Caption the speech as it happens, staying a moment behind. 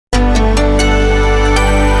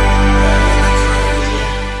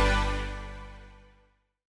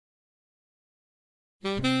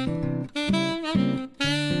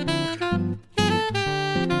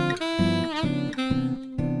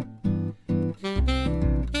Welcome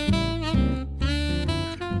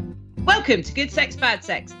to Good Sex, Bad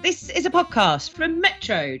Sex. This is a podcast from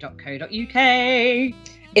metro.co.uk.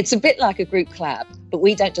 It's a bit like a group clap, but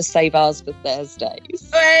we don't just save ours for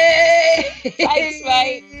Thursdays. Hey! Thanks,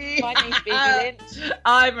 mate. My name's Phoebe Lynch.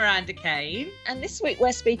 I'm Miranda Kane. And this week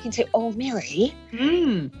we're speaking to Miri.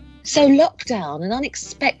 Mm. So lockdown, an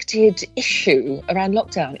unexpected issue around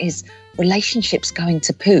lockdown is relationships going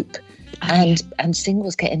to poop and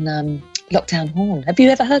singles getting lockdown horn. Have you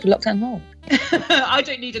ever heard of lockdown horn? I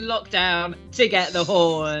don't need a lockdown to get the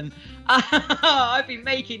horn. I've been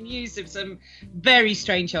making use of some very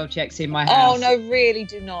strange objects in my house. Oh, no, really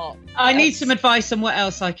do not. I need some advice on what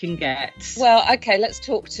else I can get. Well, okay, let's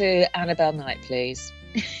talk to Annabelle Knight, please.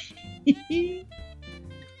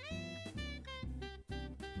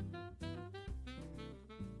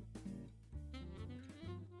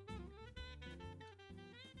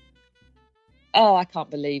 Oh, I can't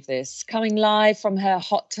believe this. Coming live from her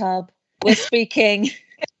hot tub, we're speaking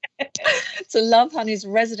to Lovehoney's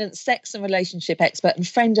resident sex and relationship expert and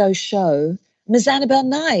friendo show, Ms. Annabelle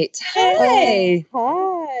Knight. Hey. Hi.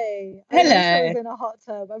 I Hello. wish I was in a hot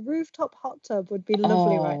tub. A rooftop hot tub would be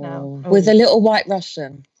lovely right now. With a little white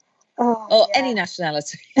Russian. Oh, Or yeah. any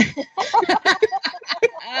nationality.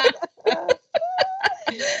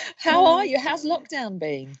 How are you? How's lockdown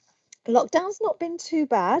been? Lockdown's not been too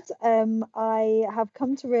bad. I have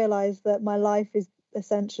come to realise that my life is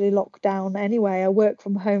essentially locked down anyway. I work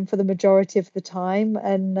from home for the majority of the time,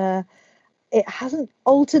 and it hasn't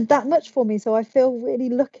altered that much for me. So I feel really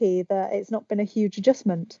lucky that it's not been a huge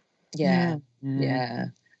adjustment. Yeah.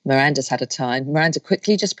 Miranda's had a time. Miranda,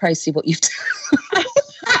 quickly just Tracy what you've done.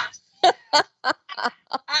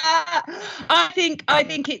 I think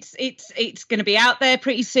it's going to be out there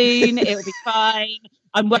pretty soon. It'll be fine.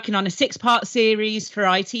 I'm working on a 6-part series for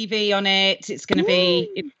ITV on it. It's going to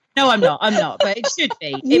be. No, I'm not, but it should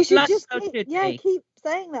be. You It should bloody just well should be. keep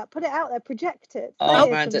saying that. Put it out there. Project it. Oh, Say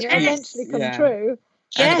it Miranda, and yes. eventually come Yeah. true.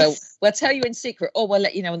 Annabelle, Yes. we'll tell you in secret, or we'll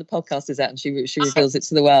let you know when the podcast is out and she reveals it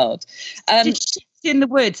to the world. Just shit in the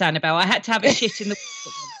woods, Annabelle. I had to have a shit in the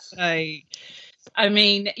woods. So, I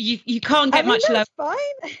mean, you can't get much love. That's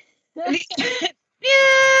fine.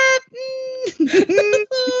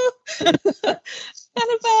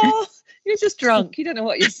 Annabelle, you're just drunk. You don't know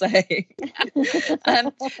what you're saying.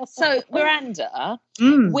 So, Miranda,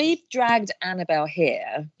 we've dragged Annabelle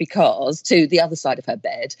here because to the other side of her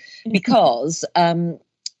bed because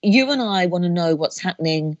you and I want to know what's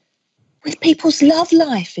happening with people's love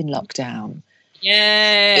life in lockdown.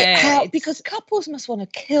 Yeah. Because couples must want to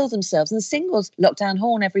kill themselves, and the singles, lockdown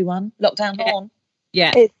horn, everyone, lockdown horn.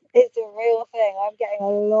 Yeah. It's a real thing. I'm getting a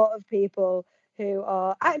lot of people who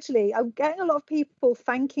are I'm getting a lot of people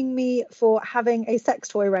thanking me for having a sex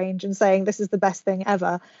toy range and saying this is the best thing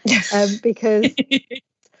ever, because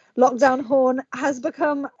lockdown horn has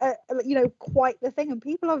become quite the thing, and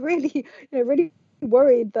people are really really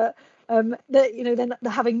worried that they're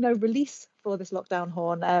having no release for this lockdown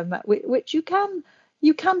horn, which you can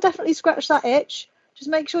definitely scratch that itch. Just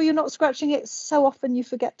make sure you're not scratching it so often you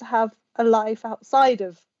forget to have a life outside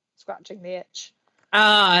of scratching the itch.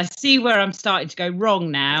 I see where I'm starting to go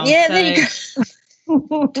wrong now. Yeah, so. there you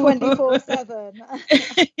go. 24/7.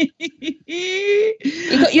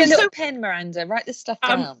 You've got your little pen, Miranda. Write this stuff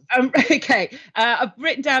down. Okay. I've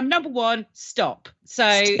written down number 1, stop. So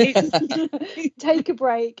it's Take a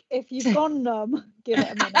break. If you've gone numb, give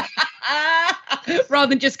it a minute. rather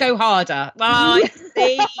than just go harder. I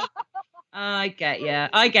see. I get you.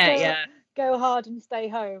 Go hard and stay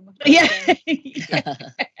home. Yeah.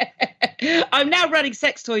 I'm now running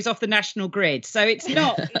sex toys off the national grid, so it's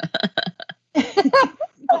not,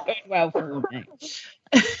 not going well for me.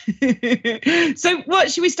 So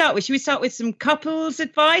what should we start with? Should we start with some couples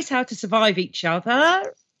advice, how to survive each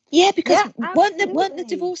other? Yeah, because Yeah, weren't the absolutely.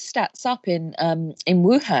 divorce stats up in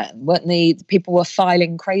Wuhan? Weren't the people were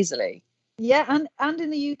filing crazily? Yeah, and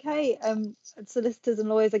in the UK, solicitors and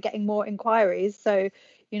lawyers are getting more inquiries. So,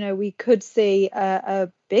 we could see a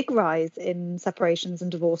big rise in separations and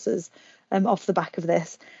divorces off the back of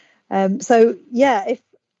this. So, yeah, if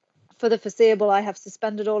for the foreseeable, I have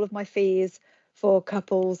suspended all of my fees for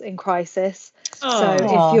couples in crisis. So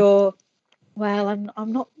if you're,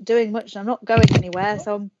 I'm not doing much. I'm not going anywhere.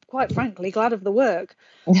 So I'm quite frankly glad of the work.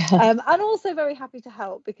 And also very happy to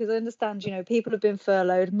help because I understand, people have been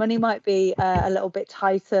furloughed. Money might be a little bit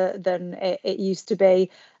tighter than it used to be.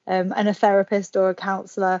 And a therapist or a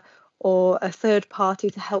counsellor or a third party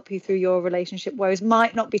to help you through your relationship woes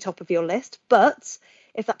might not be top of your list. But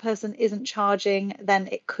if that person isn't charging, then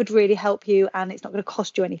it could really help you and it's not going to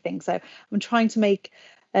cost you anything. So I'm trying to make,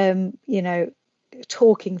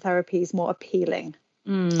 talking therapy is more appealing.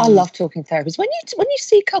 I love talking therapies. When you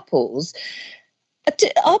see couples,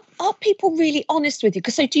 are people really honest with you?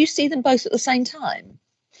 Because do you see them both at the same time?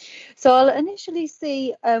 So I'll initially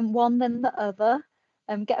see one, then the other,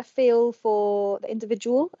 get a feel for the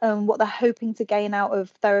individual, what they're hoping to gain out of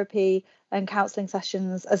therapy and counselling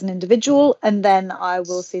sessions as an individual, and then I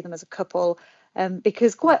will see them as a couple,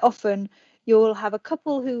 because quite often you'll have a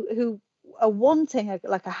couple who are wanting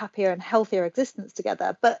a happier and healthier existence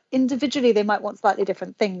together, but individually they might want slightly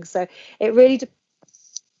different things. So it really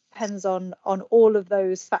depends on all of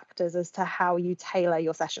those factors as to how you tailor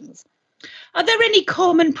your sessions. Are there any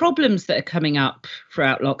common problems that are coming up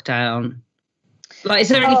throughout lockdown? Like, is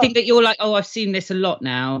there anything that you're like, oh, I've seen this a lot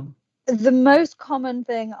now? The most common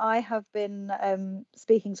thing I have been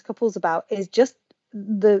speaking to couples about is just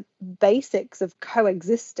the basics of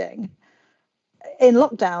coexisting in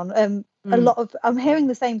lockdown. A lot of, I'm hearing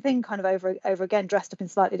the same thing kind of over again, dressed up in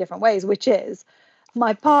slightly different ways, which is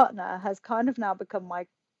my partner has kind of now become my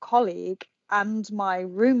colleague and my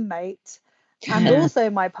roommate and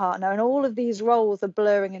also my partner, and all of these roles are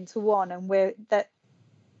blurring into one, and we're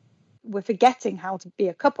forgetting how to be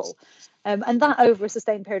a couple, and that over a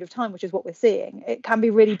sustained period of time, which is what we're seeing. It can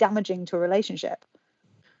be really damaging to a relationship.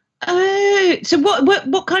 Oh, so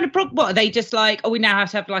what kind of problem? What are they just like? Oh, we now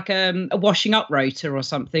have to have like a washing up rota or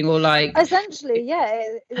something, or like essentially, yeah.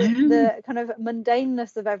 The kind of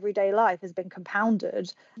mundaneness of everyday life has been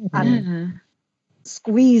compounded and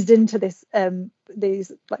squeezed into this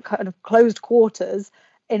these like kind of closed quarters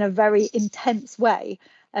in a very intense way,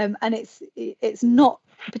 and it's not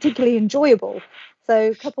particularly enjoyable.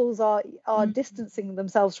 So couples are distancing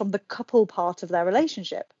themselves from the couple part of their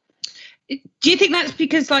relationship. Do you think that's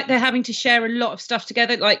because like they're having to share a lot of stuff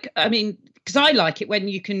together? Like, I mean, because I like it when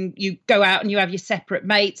you go out and you have your separate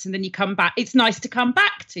mates and then you come back. It's nice to come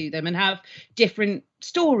back to them and have different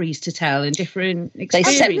stories to tell and different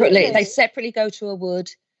experiences. They separately go to a wood.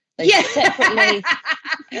 They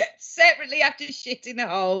separately have to shit in a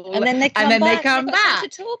hole, and then they come back to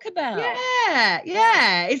talk about.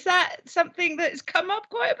 Yeah. Is that something that's come up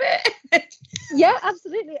quite a bit? Yeah,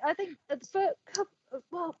 absolutely. I think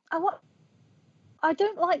I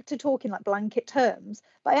don't like to talk in like blanket terms,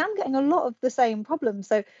 but I am getting a lot of the same problems.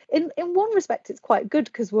 So in one respect, it's quite good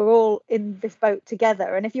because we're all in this boat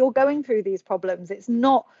together. And if you're going through these problems, it's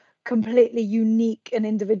not completely unique and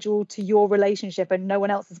individual to your relationship and no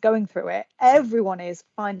one else is going through it. Everyone is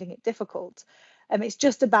finding it difficult. It's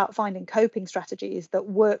just about finding coping strategies that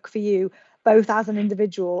work for you, both as an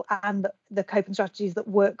individual and the coping strategies that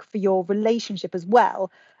work for your relationship as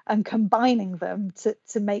well, and combining them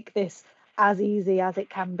to make this as easy as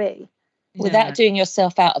it can be. Without doing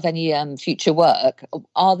yourself out of any future work,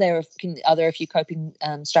 are there a few coping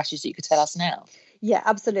strategies that you could tell us now? Yeah,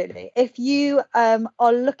 absolutely. If you are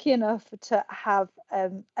lucky enough to have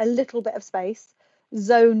a little bit of space,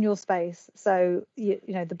 zone your space. So you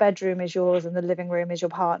know the bedroom is yours and the living room is your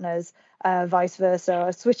partner's, vice versa.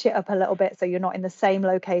 Or switch it up a little bit so you're not in the same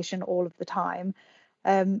location all of the time,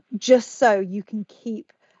 just so you can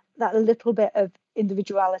keep that little bit of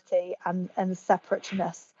individuality and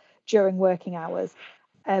separateness during working hours.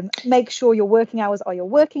 Make sure your working hours are your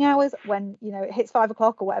working hours. When it hits 5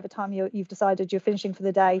 o'clock or whatever time you've decided you're finishing for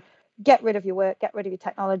the day, get rid of your work, get rid of your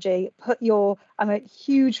technology. I'm a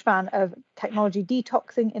huge fan of technology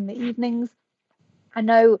detoxing in the evenings. I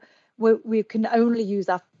know we can only use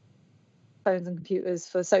our phones and computers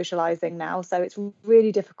for socializing now, so it's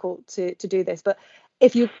really difficult to do this. But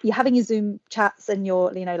if you're having your Zoom chats and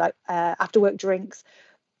your after work drinks,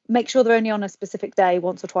 make sure they're only on a specific day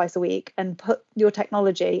once or twice a week, and put your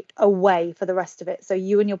technology away for the rest of it, so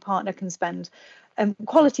you and your partner can spend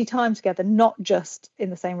quality time together, not just in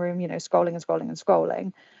the same room, scrolling.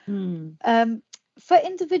 For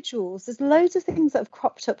individuals, there's loads of things that have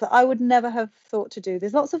cropped up that I would never have thought to do.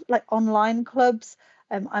 There's lots of like online clubs.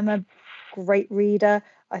 I'm a great reader.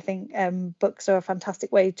 I think books are a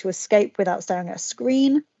fantastic way to escape without staring at a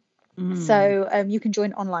screen. So you can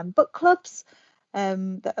join online book clubs.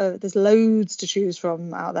 There's loads to choose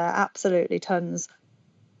from out there, absolutely tons.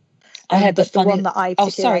 I had the one that I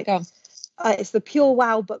particularly go on. It's the Pure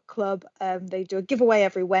Wow Book Club. They do a giveaway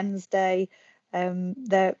every Wednesday.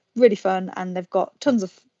 They're really fun and they've got tons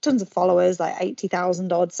of followers, like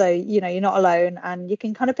 80,000 odd. So you're not alone, and you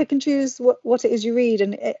can kind of pick and choose what it is you read.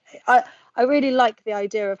 And I really like the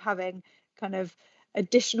idea of having kind of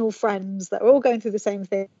additional friends that are all going through the same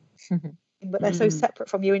thing. But they're so separate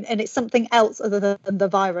from you, and it's something else other than the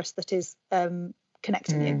virus that is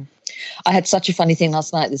connecting you. I had such a funny thing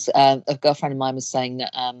last night. This a girlfriend of mine was saying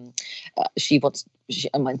that she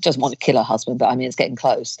doesn't want to kill her husband, but I mean it's getting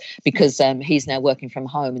close because he's now working from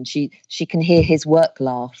home, and she can hear his work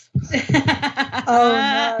laugh.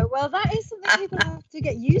 Oh no! Well, that is something people have to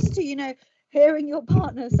get used to. You know, hearing your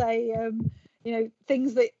partner say, you know,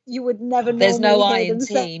 things that you would never. There's no I in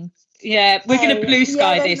team. Yeah, we're going to blue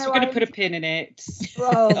sky this. We're going to put a pin in it.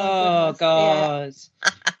 Oh God.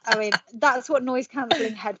 Yeah. I mean, that's what noise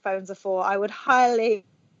cancelling headphones are for. I would highly.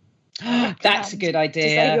 That's a good idea. To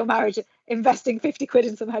save your marriage, investing 50 quid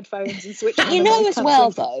in some headphones and switching. You know, as well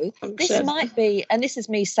though, this might be, and this is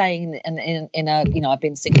me saying, in a, you know, I've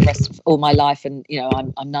been single breast all my life, and you know,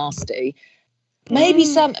 I'm nasty. Maybe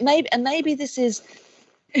maybe this is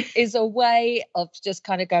a way of just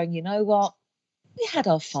kind of going, you know what, we had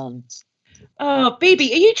our fun. Oh,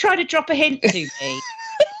 BB, are you trying to drop a hint to me?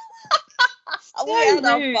 We had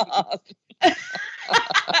our fun.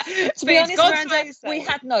 To be honest, Miranda, we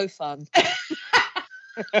had no fun.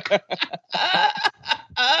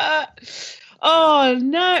 Oh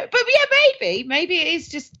no, but yeah, maybe it is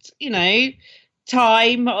just, you know,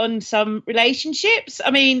 time on some relationships.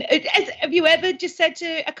 I mean, have you ever just said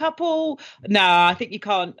to a couple, no, I think you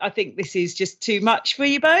can't, I think this is just too much for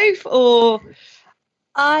you both? Or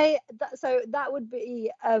so that would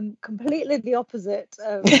be completely the opposite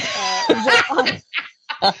of what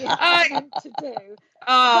I meant to do. But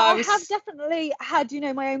I have definitely had, you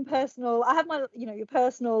know, my own personal. I have my, you know, your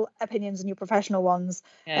personal opinions and your professional ones,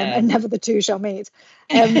 and never the two shall meet.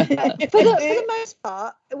 For the most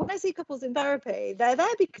part, when I see couples in therapy, they're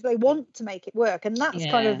there because they want to make it work, and that's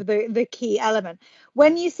kind of the key element.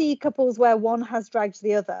 When you see couples where one has dragged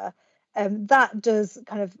the other, that does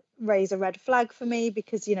kind of raise a red flag for me,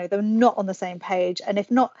 because, you know, they're not on the same page, and if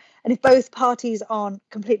both parties aren't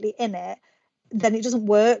completely in it, then it doesn't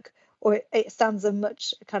work, or it stands a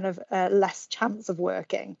much kind of less chance of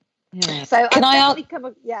working. Yeah. So can I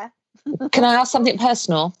ask something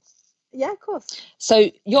personal? Yeah, of course. So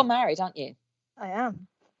you're married, aren't you? I am.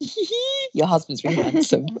 Your husband's really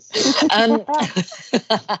handsome. How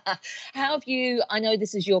have you? I know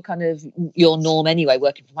this is your kind of your norm anyway,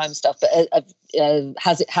 working from home stuff. But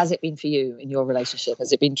has it been for you in your relationship?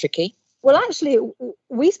 Has it been tricky? Well, actually,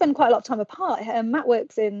 we spend quite a lot of time apart. Matt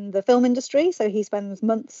works in the film industry, so he spends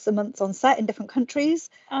months and months on set in different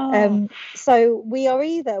countries. So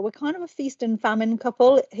we're kind of a feast and famine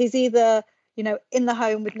couple. He's either, you know, in the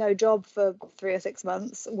home with no job for 3 or 6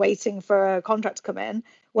 months, waiting for a contract to come in,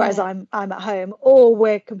 whereas I'm at home, or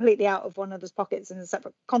we're completely out of one another's pockets in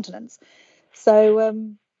separate continents.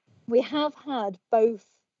 So we have had both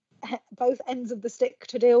ends of the stick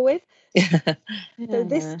to deal with. So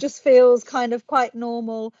this just feels kind of quite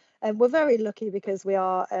normal, and we're very lucky because we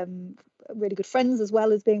are really good friends as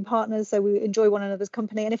well as being partners, so we enjoy one another's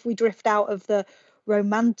company. And if we drift out of the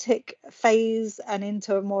romantic phase and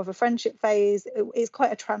into more of a friendship phase, it's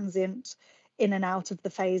quite a transient in and out of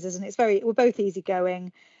the phases, and we're both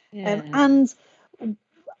easygoing. And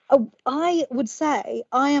I would say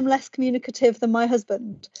I am less communicative than my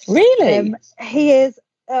husband. Really? He is.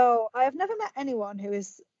 I have never met anyone who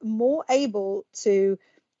is more able to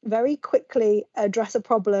very quickly address a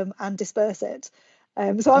problem and disperse it.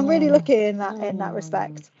 So I'm really lucky in that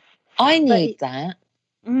respect. I need that.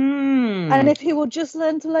 And if he will just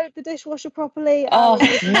learn to load the dishwasher properly.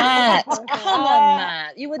 Matt, come on,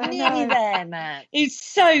 Matt. You were nearly there, Matt. He's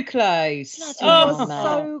so close.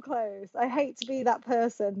 So close. I hate to be that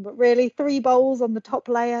person, but really, 3 bowls on the top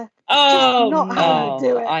layer. Not how to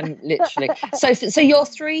do it. I'm literally. So your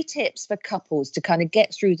 3 tips for couples to kind of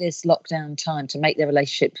get through this lockdown time to make their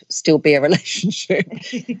relationship still be a relationship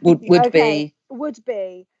would be.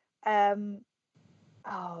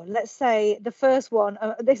 Let's say the first one,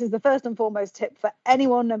 this is the first and foremost tip for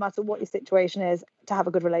anyone, no matter what your situation is, to have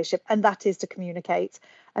a good relationship, and that is to communicate.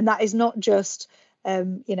 And that is not just,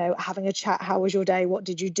 you know, having a chat, how was your day, what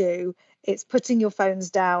did you do? It's putting your phones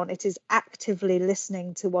down. It is actively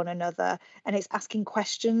listening to one another, and it's asking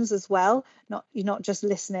questions as well. You're not just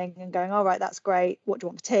listening and going, all right, that's great, what do you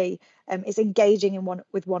want for tea? It's engaging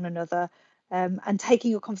with one another, and taking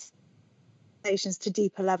your conversations to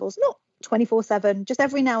deeper levels, not 24/7, just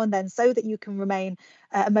every now and then, so that you can remain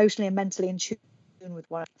emotionally and mentally in tune with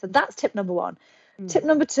one. So that's tip number 1. Tip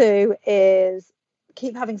number 2 is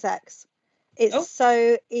keep having sex. It's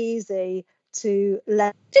so easy to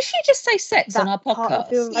let. Did she just say sex on our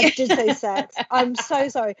podcast? I did say sex. I'm so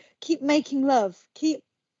sorry. Keep making love. Keep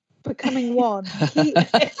becoming one. Keep. Go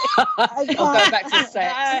back to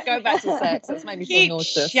sex. Go back to sex. That's made me feel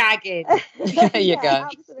nauseous. Shagging. There you go.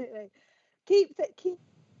 Absolutely.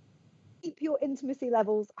 Keep your intimacy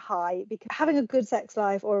levels high, because having a good sex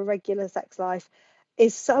life or a regular sex life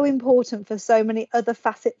is so important for so many other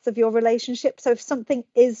facets of your relationship. So if something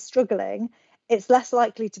is struggling, it's less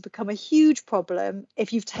likely to become a huge problem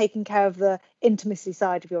if you've taken care of the intimacy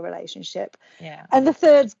side of your relationship. Yeah. And the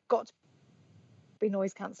third's got to be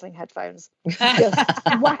noise cancelling headphones. Just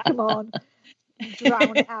whack them on,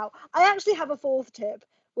 drown it out. I actually have a fourth tip,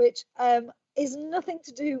 which is nothing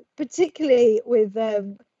to do particularly with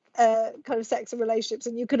kind of sex and relationships,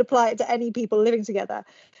 and you could apply it to any people living together.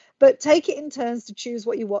 But take it in turns to choose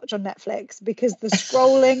what you watch on Netflix, because the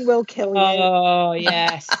scrolling will kill you. Oh,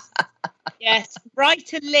 yes. Yes,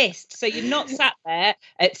 write a list. So you're not sat there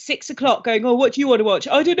at 6 o'clock going, oh, what do you want to watch?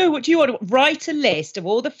 I don't know, what do you want to watch? Write a list of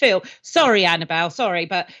all the film. Sorry, Annabelle, sorry,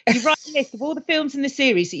 but you write a list of all the films in the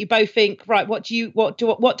series that you both think, right, what do I want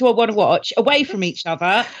to watch, away from each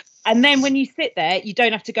other. And then when you sit there, you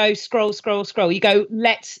don't have to go scroll. You go,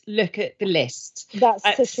 let's look at the list. That's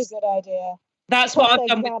such a good idea. That's what I've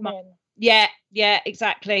done with my... Yeah,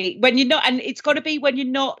 exactly. When you're not, and it's got to be when you're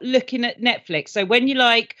not looking at Netflix. So when you're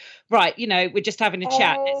like, right, we're just having a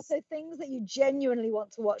chat. So things that you genuinely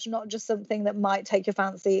want to watch, not just something that might take your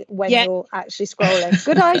fancy when you're actually scrolling.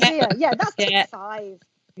 Good idea. Yeah, that's tip 5.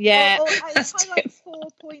 Yeah. Or it's kind of like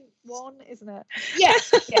 4.1, isn't it? Yeah.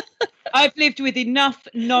 I've lived with enough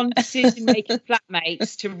non-decision making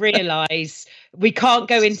flatmates to realise we can't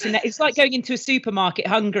go into it's like going into a supermarket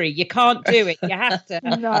hungry. You can't do it. You have to.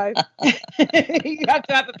 No. You have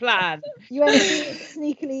to have a plan. You end up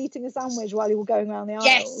sneakily eating a sandwich while you were going around the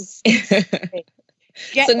aisles.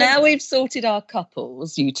 Yes. So now we've sorted our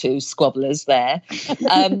couples, you two squabblers there.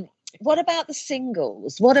 What about the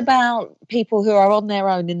singles? What about people who are on their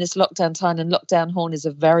own in this lockdown time, and lockdown horn is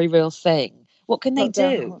a very real thing? What can they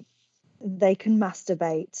do? They can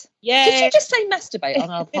masturbate. Yeah. Did you just say masturbate on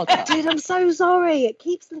our podcast? Dude, I'm so sorry. It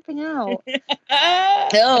keeps slipping out.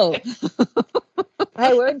 Oh.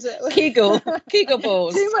 I won't. Kegel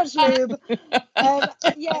balls. Too much lube.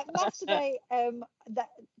 Masturbate. That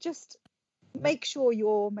just make sure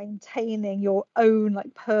you're maintaining your own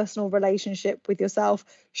personal relationship with yourself.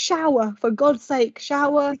 Shower, for God's sake,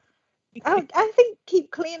 shower. I think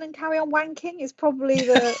keep clean and carry on wanking is probably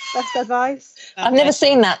the best advice. I've never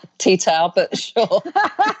seen that tea towel, but sure.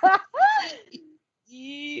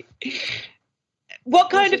 What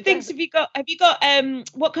kind of things have you got?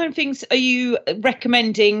 What kind of things are you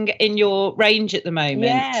recommending in your range at the moment?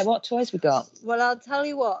 Yeah, what toys we got? Well, I'll tell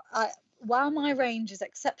you what. While my range is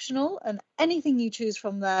exceptional and anything you choose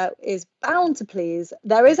from there is bound to please,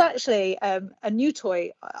 there is actually a new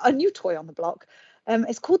toy on the block.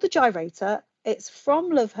 It's called the Gyrator. It's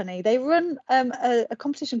from Lovehoney. They run a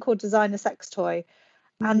competition called Design a Sex Toy.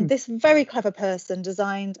 And this very clever person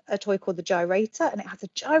designed a toy called the Gyrator, and it has a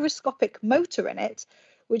gyroscopic motor in it,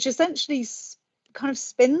 which essentially kind of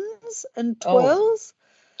spins and twirls.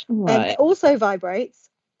 Right. It also vibrates.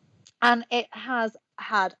 And it has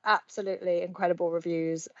had absolutely incredible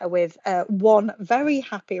reviews, with one very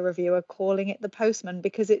happy reviewer calling it the postman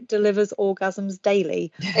because it delivers orgasms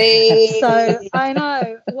daily. Hey. So I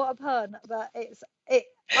know, what a pun, but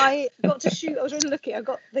I got to shoot. I was really lucky.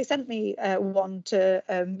 They sent me one to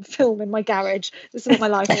film in my garage. This is what my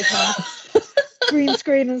life is now. Green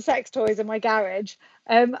screen and sex toys in my garage.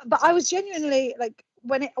 But I was genuinely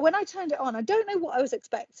when I turned it on, I don't know what I was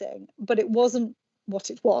expecting, but it wasn't what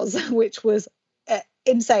it was, which was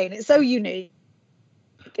insane. It's so unique,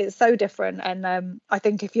 it's so different, and I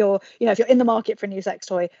think if you're in the market for a new sex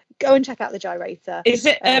toy, go and check out the Gyrator. Is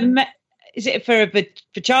it for a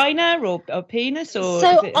vagina or a penis, or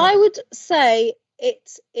so I would say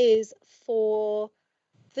it is for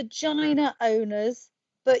vagina owners,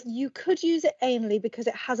 but you could use it anally because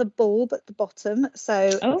it has a bulb at the bottom,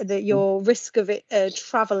 so that your risk of it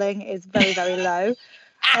traveling is very, very low.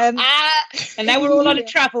 And now we're all on a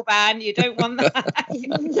travel ban. You don't want that.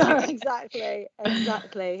 No, exactly.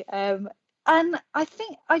 And I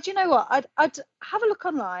think, do you know what? I'd have a look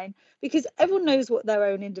online, because everyone knows what their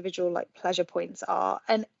own individual pleasure points are.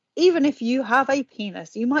 And even if you have a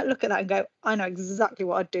penis, you might look at that and go, I know exactly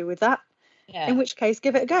what I'd do with that. Yeah. In which case,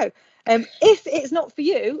 give it a go. If it's not for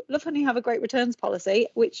you, Lovehoney have a great returns policy,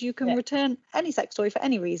 which you can return any sex toy for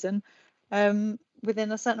any reason.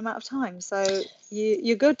 Within a certain amount of time, so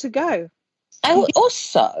you're good to go. And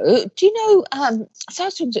also, do you know, so I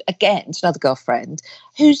was talking to another girlfriend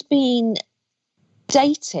who's been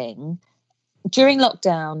dating during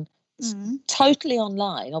lockdown, totally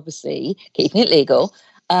online, obviously keeping it legal,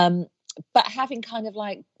 but having kind of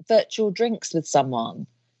virtual drinks with someone.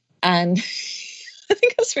 And I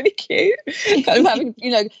think that's really cute. Kind of having,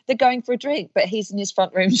 they're going for a drink, but he's in his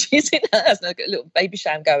front room, she's in hers, and they've got a little baby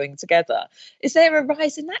sham going together. Is there a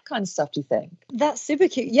rise in that kind of stuff, do you think? That's super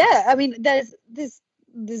cute. Yeah, I mean, there's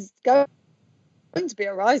going to be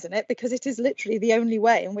a rise in it, because it is literally the only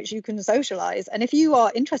way in which you can socialize. And if you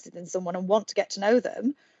are interested in someone and want to get to know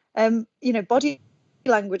them, body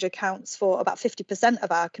language accounts for about 50%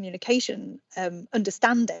 of our communication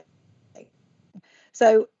understanding.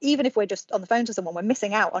 So even if we're just on the phone to someone, we're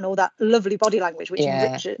missing out on all that lovely body language, which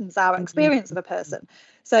enriches our experience of a person.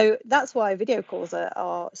 So that's why video calls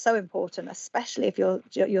are so important, especially if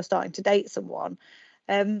you're starting to date someone.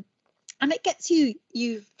 And it gets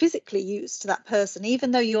you physically used to that person,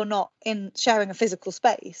 even though you're not sharing a physical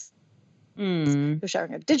space. You're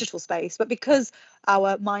sharing a digital space, but because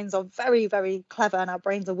our minds are very, very clever and our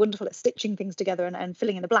brains are wonderful at stitching things together and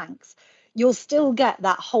filling in the blanks, you'll still get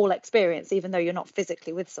that whole experience, even though you're not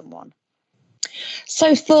physically with someone.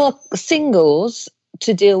 So for singles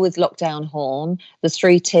to deal with lockdown horn, the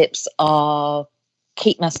 3 tips are: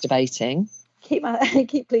 keep masturbating. Keep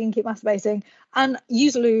clean, keep masturbating, and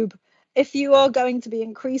use lube. If you are going to be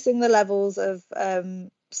increasing the levels of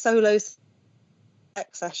solo sex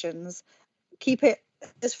sessions, keep it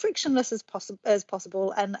as frictionless as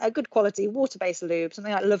possible, and a good quality water-based lube,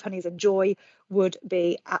 something like Love Honeys and Joy, would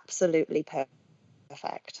be absolutely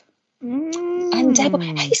perfect. And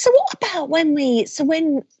hey, so what about when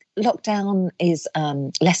lockdown is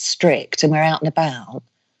less strict and we're out and about?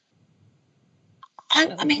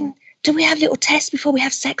 I mean, do we have little tests before we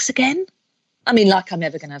have sex again? I mean, like I'm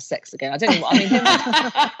ever going to have sex again. I don't know what I mean.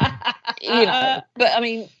 But I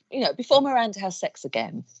mean, before Miranda has sex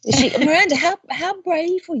again, Miranda, how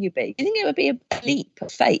brave will you be? Do you think it would be a leap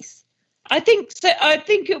of faith? I think so. I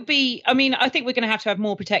think it'll be. I mean, I think we're going to have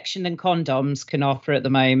more protection than condoms can offer at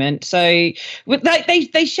the moment. So,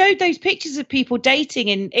 they showed those pictures of people dating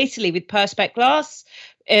in Italy with Perspex glass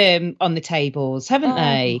on the tables, haven't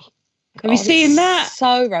they? God, have you seen that?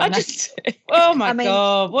 So romantic. Oh my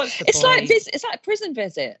God! What's the point? It's like a prison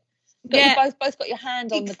visit. But you both got your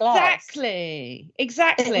hand on the glass. Exactly.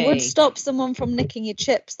 It would stop someone from nicking your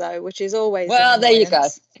chips, though, which is always. Well, there you go.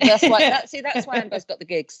 That's why. That's why Amber's got the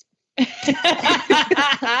gigs.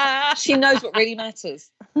 She knows what really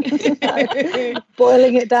matters.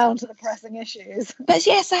 Boiling it down to the pressing issues. But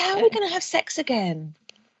so how are we going to have sex again?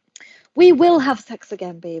 We will have sex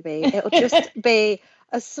again, baby. It'll just be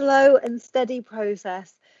a slow and steady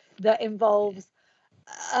process that involves,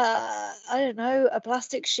 I don't know, a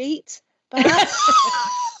plastic sheet, perhaps.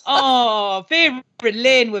 Oh, Vera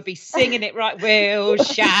Lynn would be singing it right. We'll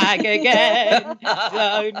shag again.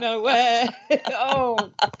 Don't know where.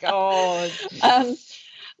 Oh, God.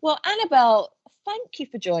 Well, Annabelle, thank you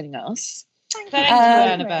for joining us. Thanks,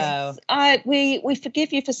 Annabelle. We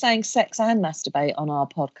forgive you for saying sex and masturbate on our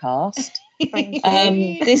podcast. Thank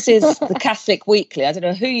you. This is the Catholic Weekly. I don't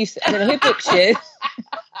know who booked you.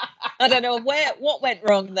 I don't know what went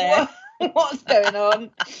wrong there. What's going on?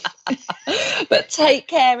 But take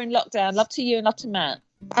care in lockdown. Love to you and love to Matt.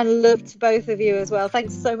 And love to both of you as well.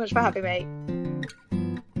 Thanks so much for having me.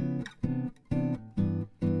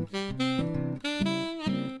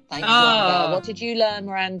 Thank you, Amber. What did you learn,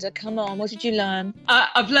 Miranda? Come on, what did you learn?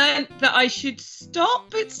 I've learned that I should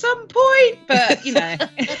stop at some point, but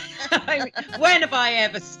when have I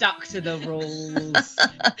ever stuck to the rules?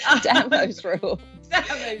 Damn those rules.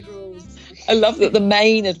 Damn those rules. I love that the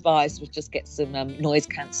main advice was just get some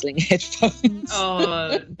noise-cancelling headphones.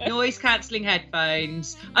 Oh, noise-cancelling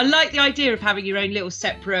headphones. I like the idea of having your own little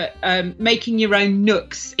separate, making your own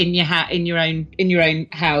nooks in your own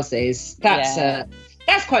houses.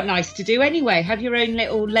 That's quite nice to do anyway. Have your own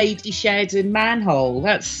little lady shed and manhole.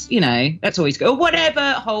 That's always good. Or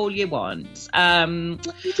whatever hole you want.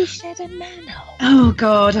 Lady shed and manhole. Oh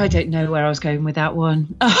God, I don't know where I was going with that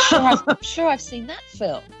one. I'm sure I've seen that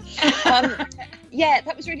film.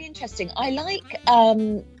 That was really interesting. I like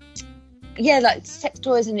like sex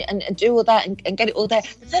toys and do all that and get it all there.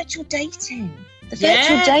 The virtual dating.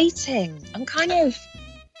 I'm kind of.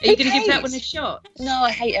 Are you going to give that one a shot? No,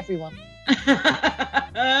 I hate everyone.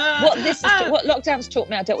 What lockdown's taught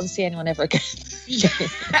me, I don't want to see anyone ever again.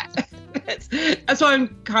 That's why I'm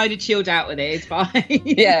kind of chilled out with it. It's fine.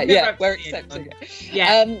 We're accepting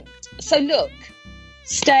it. So look,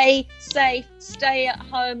 stay safe, stay at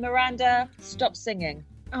home. Miranda, stop singing.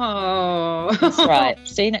 Oh, that's right.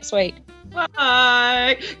 See you next week.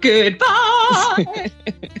 Bye. Goodbye.